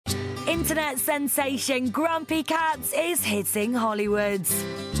Internet sensation Grumpy Cats is hitting Hollywood.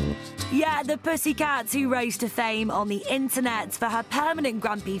 Yeah, the Pussycat, who rose to fame on the internet for her permanent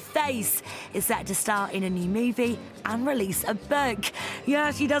grumpy face, is set to star in a new movie and release a book.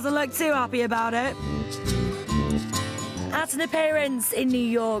 Yeah, she doesn't look too happy about it. At an appearance in New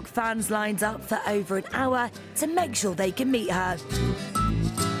York, fans lined up for over an hour to make sure they can meet her.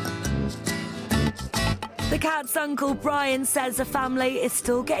 The cat's uncle Brian says the family is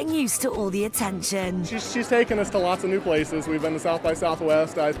still getting used to all the attention. She's taken us to lots of new places. We've been to South by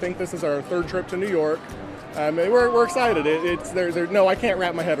Southwest. I think this is our third trip to New York. We're excited. No, I can't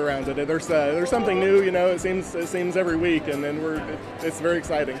wrap my head around it. There's something new, you know. It seems every week, and then it's very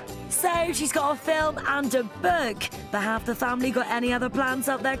exciting. So she's got a film and a book, but have the family got any other plans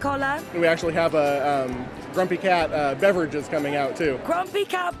up their collar? We actually have a Grumpy Cat beverages coming out too. Grumpy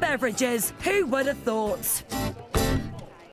Cat beverages? Who would have thought?